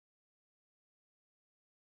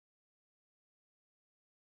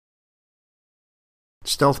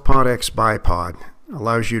STEALTHPOD X Bipod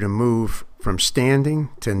allows you to move from standing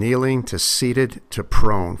to kneeling to seated to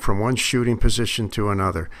prone, from one shooting position to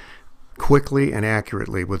another, quickly and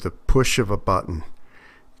accurately with the push of a button.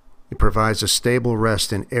 It provides a stable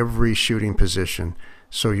rest in every shooting position,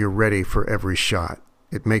 so you're ready for every shot.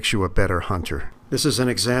 It makes you a better hunter. This is an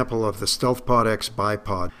example of the STEALTHPOD X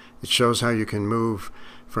Bipod. It shows how you can move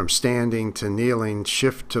from standing to kneeling,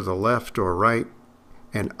 shift to the left or right,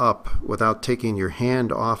 and up without taking your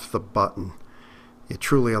hand off the button. It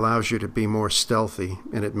truly allows you to be more stealthy,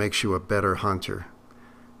 and it makes you a better hunter,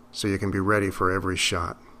 so you can be ready for every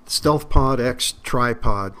shot. The STEALTHPOD X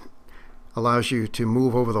tripod allows you to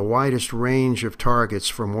move over the widest range of targets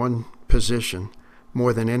from one position,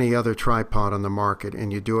 more than any other tripod on the market,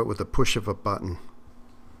 and you do it with the push of a button.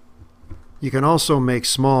 You can also make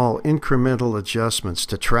small incremental adjustments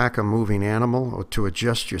to track a moving animal or to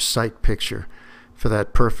adjust your sight picture for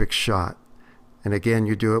that perfect shot. And again,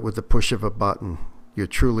 you do it with the push of a button. You're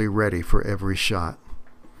truly ready for every shot.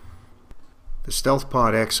 The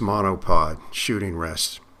STEALTHPOD X monopod shooting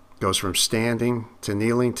rest goes from standing to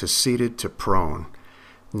kneeling to seated to prone.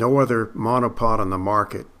 No other monopod on the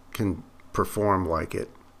market can perform like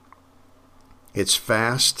it. It's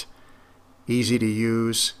fast, easy to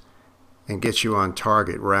use, and gets you on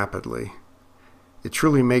target rapidly. It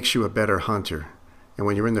truly makes you a better hunter. And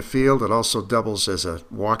when you're in the field, it also doubles as a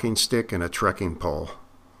walking stick and a trekking pole.